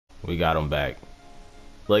We got him back.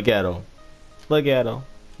 Look at him. Look at him.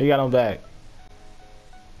 We got him back.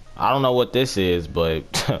 I don't know what this is, but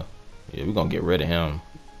yeah, we're gonna get rid of him.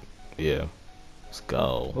 Yeah. Let's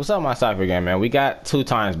go. What's up, my Cypher gang, man? We got 2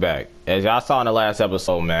 times back. As y'all saw in the last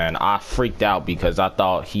episode, man, I freaked out because I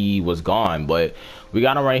thought he was gone, but we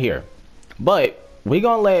got him right here. But we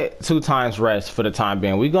gonna let 2 times rest for the time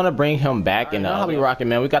being. We gonna bring him back, and how we rocking,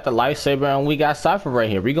 man. We got the lightsaber and we got Cypher right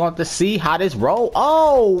here. We going to see how this roll.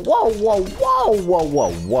 Oh, whoa, whoa, whoa, whoa,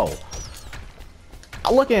 whoa, whoa.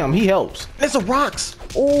 Oh, look at him. He helps. There's a rocks.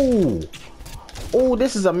 Ooh. Oh,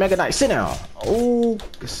 this is a Mega Knight. Sit down. Oh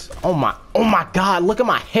my God, look at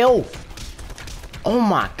my health. Oh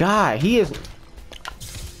my God, he is.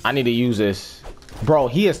 I need to use this, bro.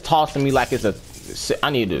 He is tossing me like it's a. I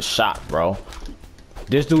need this shot, bro.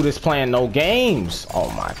 This dude is playing no games.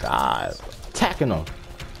 Oh my God, attacking him.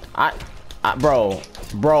 Bro,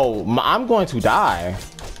 I'm going to die.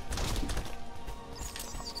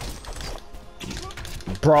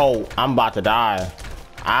 Bro, I'm about to die.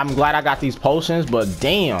 I'm glad I got these potions, but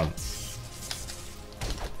damn.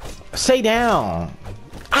 Stay down.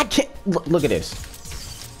 I can't. Look at this.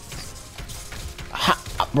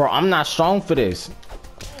 Bro, I'm not strong for this.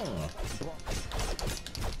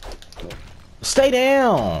 Stay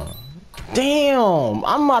down. Damn.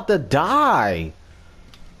 I'm about to die.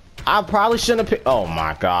 I probably shouldn't have picked. Oh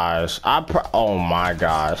my gosh. Oh my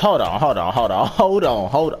gosh. Hold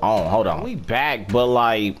on. We back, but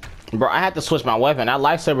like, bro, I had to switch my weapon. That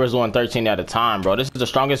lightsaber is on 13 at a time, bro. This is the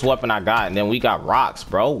strongest weapon I got, and then we got rocks,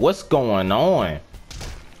 bro. What's going on?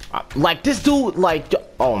 Like, this dude, like,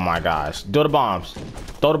 oh my gosh. Do the bombs.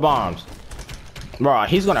 Throw the bombs. Bro,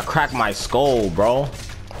 he's gonna crack my skull, bro.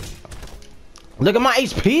 Look at my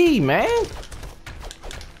HP, man.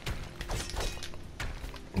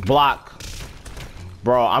 Block.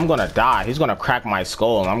 Bro, I'm gonna die. He's gonna crack my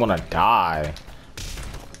skull, and I'm gonna die.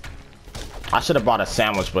 I should have bought a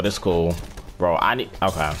sandwich, but it's cool. Bro, I need...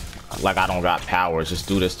 Okay. Like, I don't got powers. Just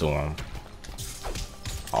do this to him.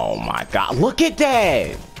 Oh, my God. Look at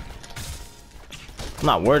that! I'm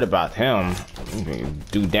not worried about him.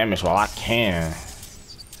 Do damage while I can.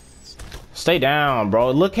 Stay down,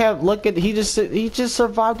 bro. Look at... He just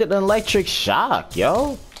survived an electric shock,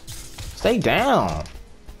 yo. Stay down.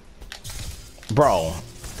 Bro.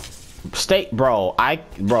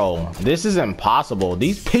 Bro, this is impossible.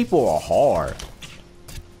 These people are hard.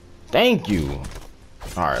 Thank you.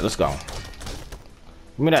 All right, let's go.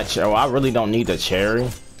 Give me that cherry. Oh, I really don't need the cherry.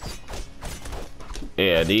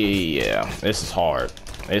 Yeah, this is hard.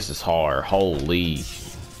 This is hard. Holy.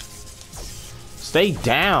 Stay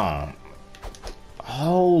down.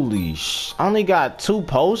 Holy sh. I only got 2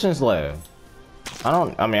 potions left.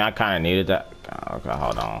 I mean, I kind of needed that. Okay,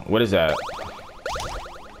 hold on. What is that?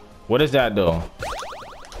 What does that do?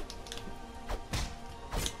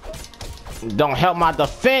 Don't help my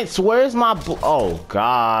defense. Where's my... Oh,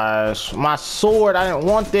 gosh. My sword. I didn't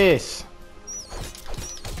want this.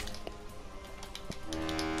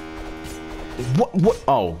 What?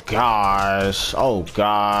 Oh, gosh. Oh,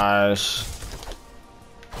 gosh.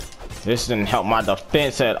 This didn't help my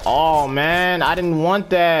defense at all, man. I didn't want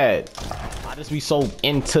that. I just be so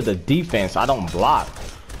into the defense. I don't block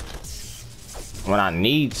when I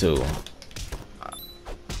need to.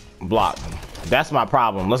 Block. That's my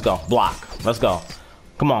problem. Let's go. Block. Let's go.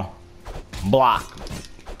 Come on. Block.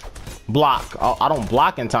 Block. Oh, I don't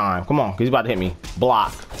block in time. Come on. He's about to hit me.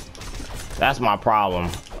 Block. That's my problem.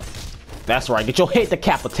 That's right. Get your head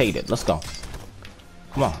decapitated. Let's go.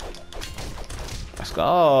 Come on. Let's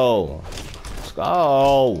go. Let's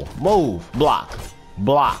go. Move. Block.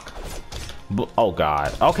 Block. Oh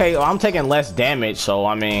God. Okay, well, I'm taking less damage, so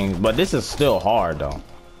I mean, but this is still hard though.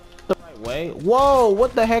 The right way. Whoa,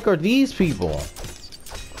 what the heck are these people?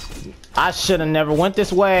 I should have never went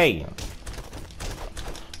this way.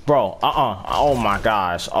 Bro, oh my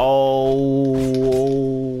gosh.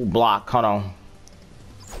 Oh, block. Hold on.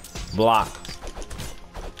 Block.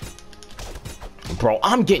 Bro,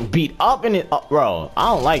 I'm getting beat up in it. Bro, I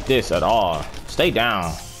don't like this at all. Stay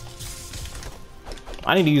down.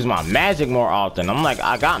 I need to use my magic more often. I'm like,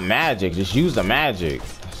 I got magic. Just use the magic.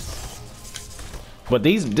 But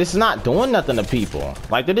this is not doing nothing to people.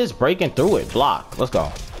 Like, they're just breaking through it. Block. Let's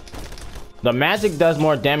go. The magic does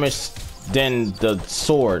more damage than the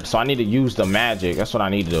sword. So I need to use the magic. That's what I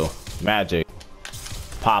need to do. Magic.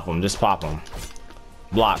 Pop them. Just pop them.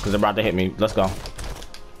 Block, because they're about to hit me. Let's go.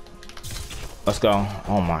 Let's go.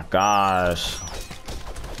 Oh, my gosh.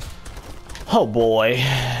 Oh, boy.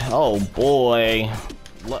 Oh, boy.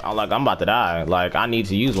 Look, like, I'm about to die. Like, I need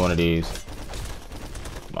to use one of these.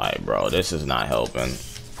 Like, bro, this is not helping.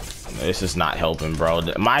 This is not helping, bro.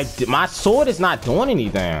 My sword is not doing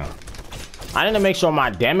anything. I need to make sure my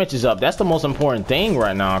damage is up. That's the most important thing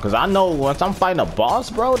right now, because I know once I'm fighting a boss,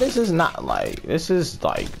 bro, this is not like, this is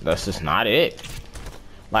not it.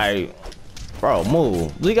 Like, bro,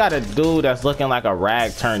 move. We got a dude that's looking like a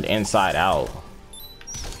rag turned inside out.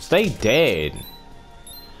 Stay dead.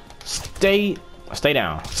 Stay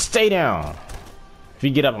down. Stay down. If you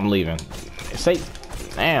get up, I'm leaving. Stay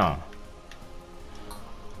down.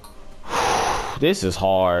 This is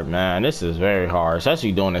hard, man. This is very hard,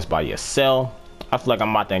 especially doing this by yourself. I feel like I'm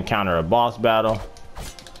about to encounter a boss battle.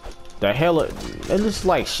 The hell, it looks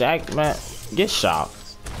like Shaq, man. Get shot.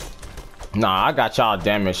 Nah, I got y'all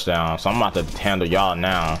damage down, so I'm about to handle y'all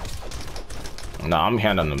now. Nah, I'm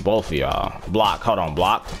handling both of y'all. Block, hold on,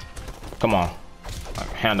 block. Come on.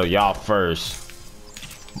 Handle y'all first.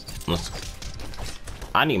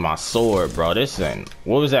 I need my sword, bro. This ain't.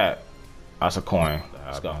 What was that? That's a coin.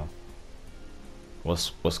 Let's go.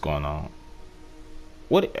 What's going on?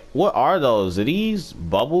 What are those? Are these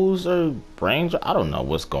bubbles or brains? I don't know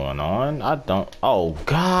what's going on. I don't. Oh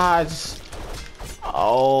God.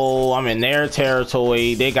 Oh, I'm in their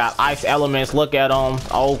territory. They got ice elements. Look at them.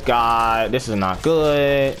 Oh God, this is not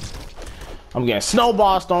good. I'm getting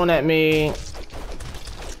snowballs thrown at me.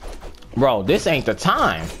 Bro, this ain't the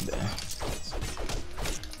time.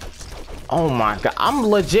 Oh my God, I'm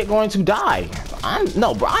legit going to die.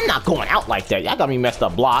 No, bro, I'm not going out like that. Y'all got me messed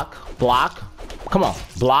up. Block. Come on,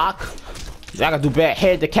 block. Y'all gotta do bad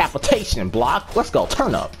head decapitation. Block. Let's go.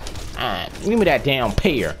 Turn up. Give me that damn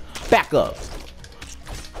pair. Back up.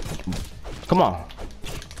 Come on.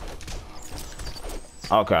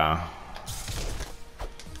 Okay.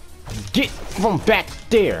 Get from back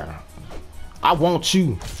there. I want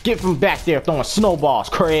you. Get from back there throwing snowballs,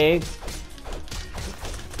 Craig.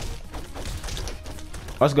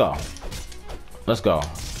 Let's go. Let's go.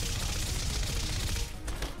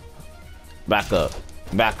 Back up.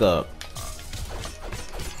 Back up.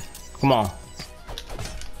 Come on.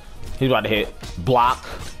 He's about to hit. Block.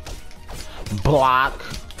 Block.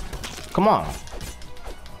 Come on.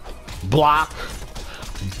 Block.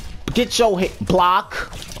 Get your hit.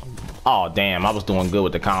 Block. Oh, damn. I was doing good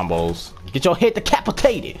with the combos. Get your head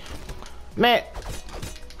decapitated. Man.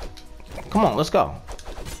 Come on. Let's go.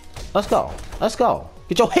 Let's go. Let's go.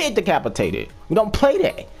 Get your head decapitated. We don't play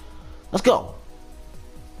that. Let's go.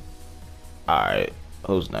 Alright.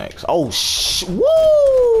 Who's next? Oh,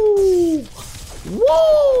 woo!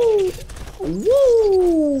 Woo!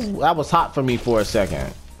 Woo! That was hot for me for a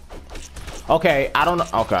second. Okay, I don't know.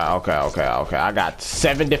 Okay. I got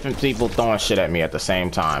 7 different people throwing shit at me at the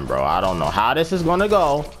same time, bro. I don't know how this is gonna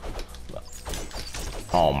go.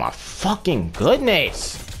 Oh my fucking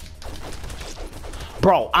goodness.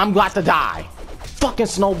 Bro, I'm about to die. Fucking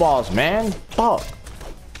snowballs, man. Fuck.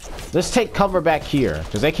 Let's take cover back here,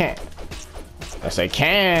 because they can't. Yes, they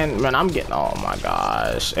can. Man, I'm getting. Oh my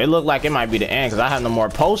gosh. It looked like it might be the end, because I have no more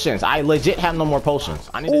potions. I legit have no more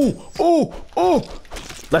potions. I need ooh.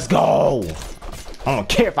 Let's go. I don't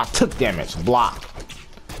care if I took damage. Block.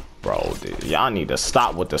 Bro, y'all need to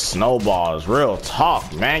stop with the snowballs. Real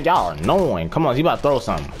talk, man. Y'all are annoying. Come on, you about to throw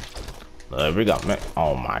something. There we go, man.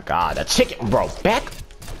 Oh my God. That chicken, bro. Back.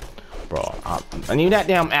 Bro, I need that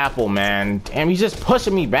damn apple, man. Damn, he's just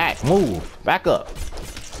pushing me back. Move. Back up.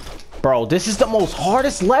 Bro, this is the most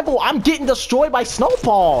hardest level. I'm getting destroyed by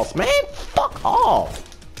snowballs, man. Fuck off.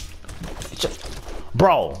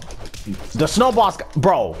 Bro, the snowballs,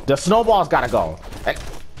 gotta go.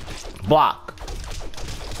 Block.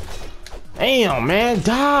 Damn, man,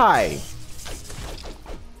 die.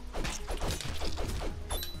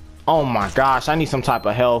 Oh my gosh, I need some type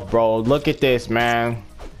of health, bro. Look at this, man.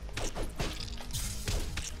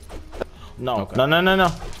 No, okay.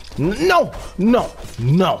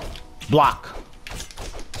 No. Block.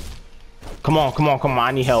 Come on.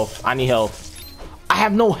 I need health. I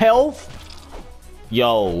have no health.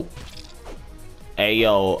 Yo. Hey,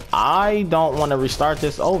 yo. I don't want to restart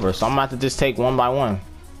this over, so I'm about to just take one by one.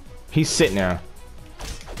 He's sitting there.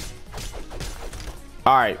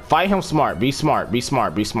 All right, fight him smart. Be smart.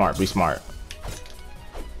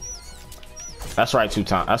 That's right,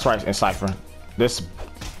 Two-Time. That's right, in Cypher. This.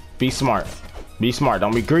 Be smart.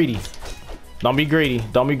 Don't be greedy. Don't be greedy.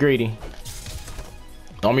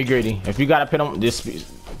 If you gotta pit him, just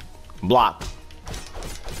block.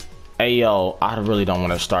 Hey, yo, I really don't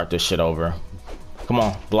want to start this shit over. Come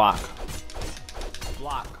on, block.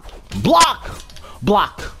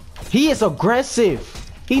 He is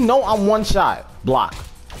aggressive. He know I'm one shot. Block.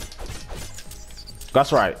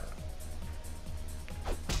 That's right.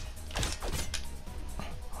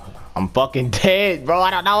 I'm fucking dead, bro.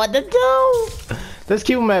 I don't know what to do.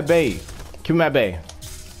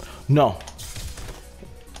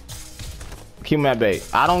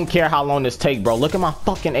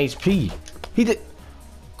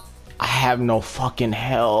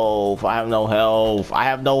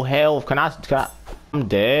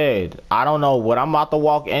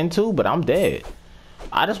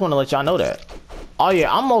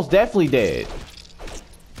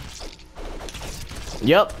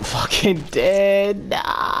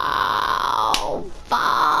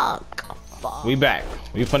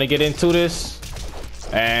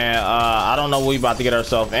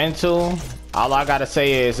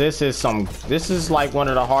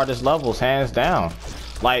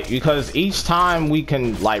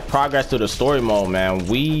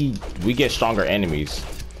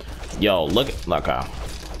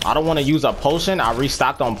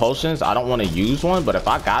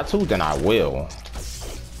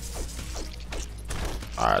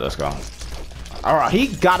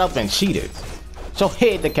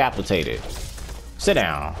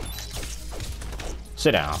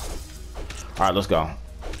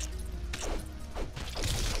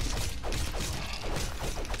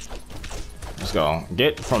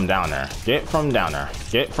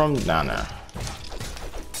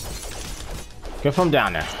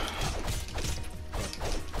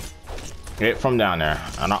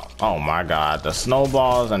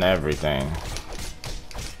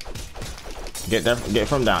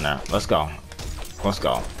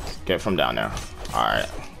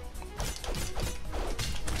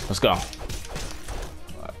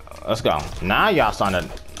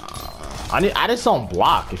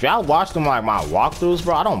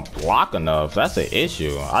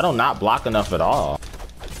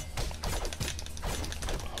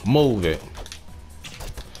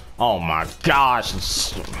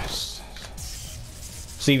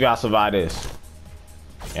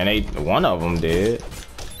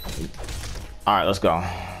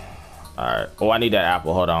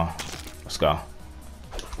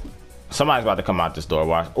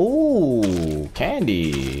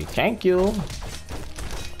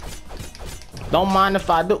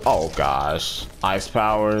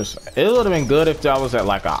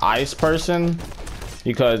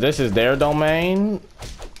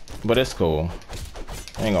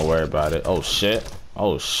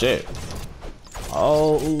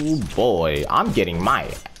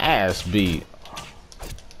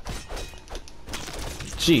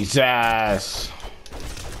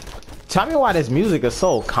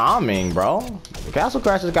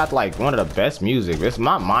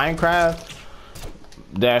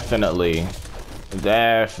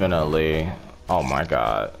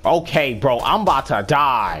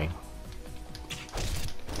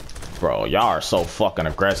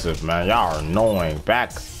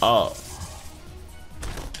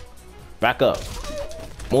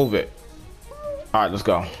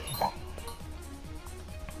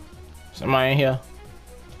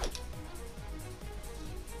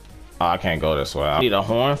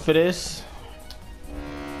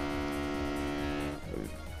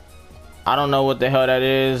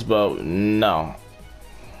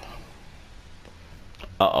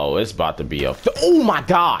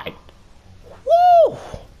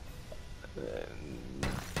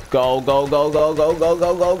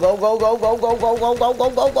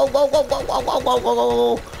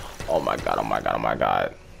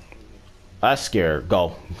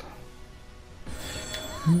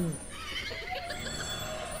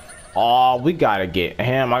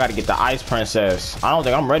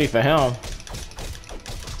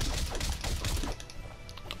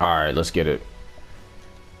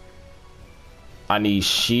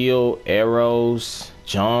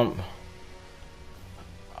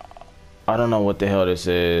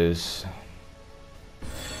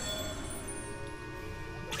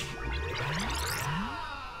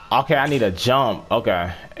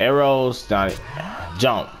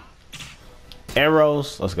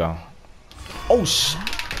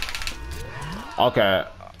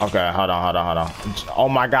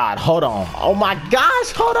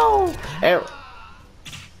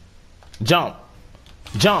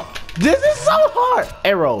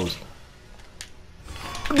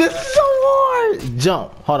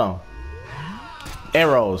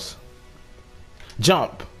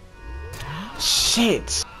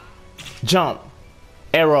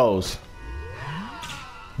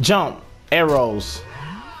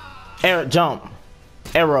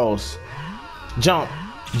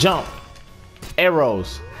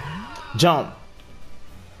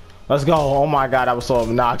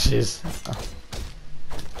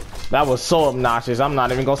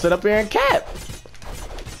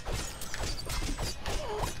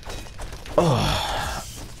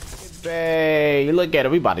 baby. Look at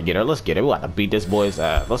her. We about to get her. Let's get her. We about to beat this boy's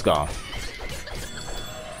ass. Let's go.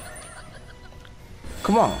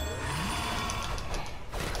 Come on.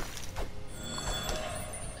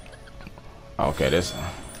 Okay, this.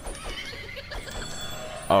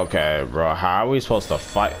 Okay, bro. How are we supposed to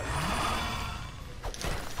fight?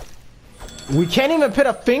 We can't even put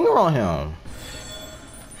a finger on him.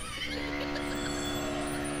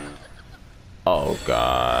 Oh,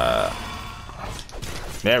 God.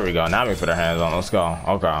 There we go. Now we put our hands on. Let's go.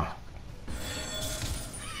 Okay.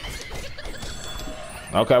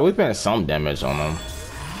 Okay, we putting some damage on him.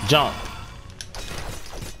 Jump.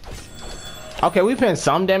 Okay, we putting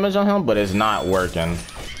some damage on him, but it's not working.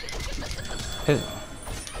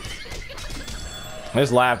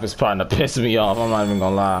 His laugh is starting to piss me off. I'm not even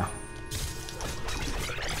gonna lie.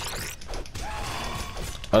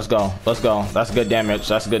 Let's go. Let's go. That's good damage.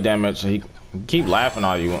 That's good damage. He keep laughing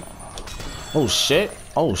all you want. Oh shit.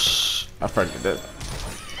 Oh shh. I forget that.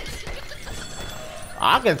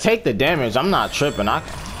 I can take the damage. I'm not tripping. I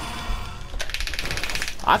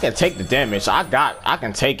can take the damage. I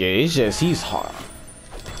can take it. It's just he's hard.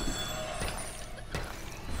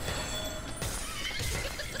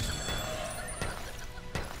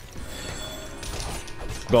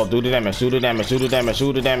 Go, do the damage, do the damage, do the damage,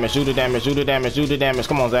 do the damage, do the damage, do the damage, do the damage.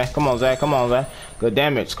 Come on, Zach. Come on, Zach. Come on, Zach. Good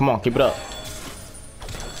damage. Come on, keep it up.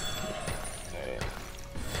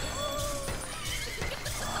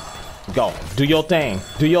 Go. Do your thing.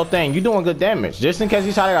 Do your thing. You're doing good damage. Just in case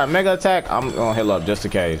he's trying to got a mega attack, I'm gonna heal up just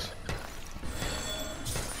in case.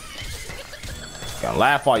 You can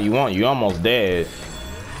laugh all you want. You almost dead.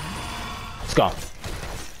 Let's go.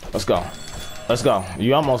 Let's go. Let's go.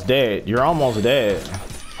 You almost dead. You're almost dead.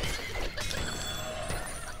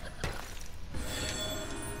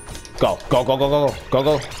 Go, go, go, go, go, go, go,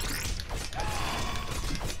 go.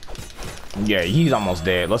 Yeah, he's almost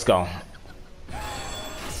dead. Let's go.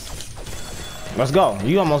 Let's go.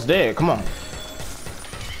 You almost dead. Come on.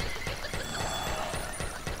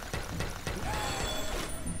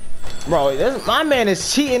 Bro, my man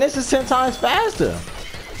is cheating. This is 10 times faster.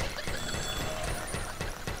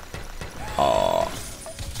 Oh.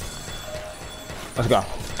 Let's go.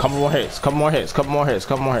 Couple more hits. Couple more hits. Couple more hits.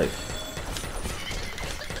 Couple more hits.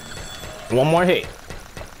 One more hit.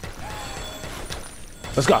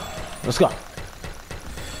 Let's go. Let's go.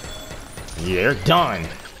 You're done.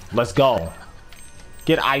 Let's go.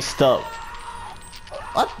 Get iced up.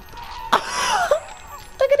 What?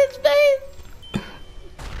 Look at his face.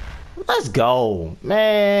 Let's go,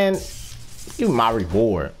 man. Give me my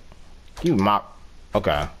reward. Give me my.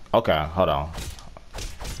 Okay. Okay. Hold on.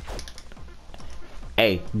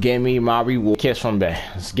 Hey, give me my reward. Kiss from back.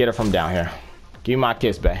 Let's get her from down here. Give me my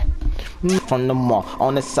kiss back. From the mall,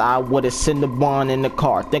 on the side with a Cinnabon in the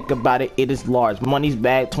car. Think about it, it is large. Money's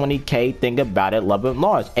bag, 20K. Think about it, love it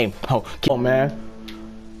large. Hey, oh man,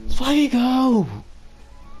 that's why you go.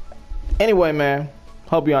 Anyway, man,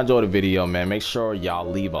 hope you enjoyed the video, man. Make sure y'all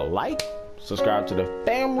leave a like, subscribe to the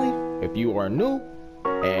family if you are new,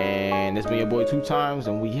 and it's been your boy 2 times,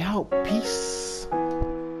 and we out. Peace.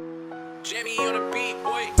 Jimmy on the beat,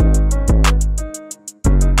 boy.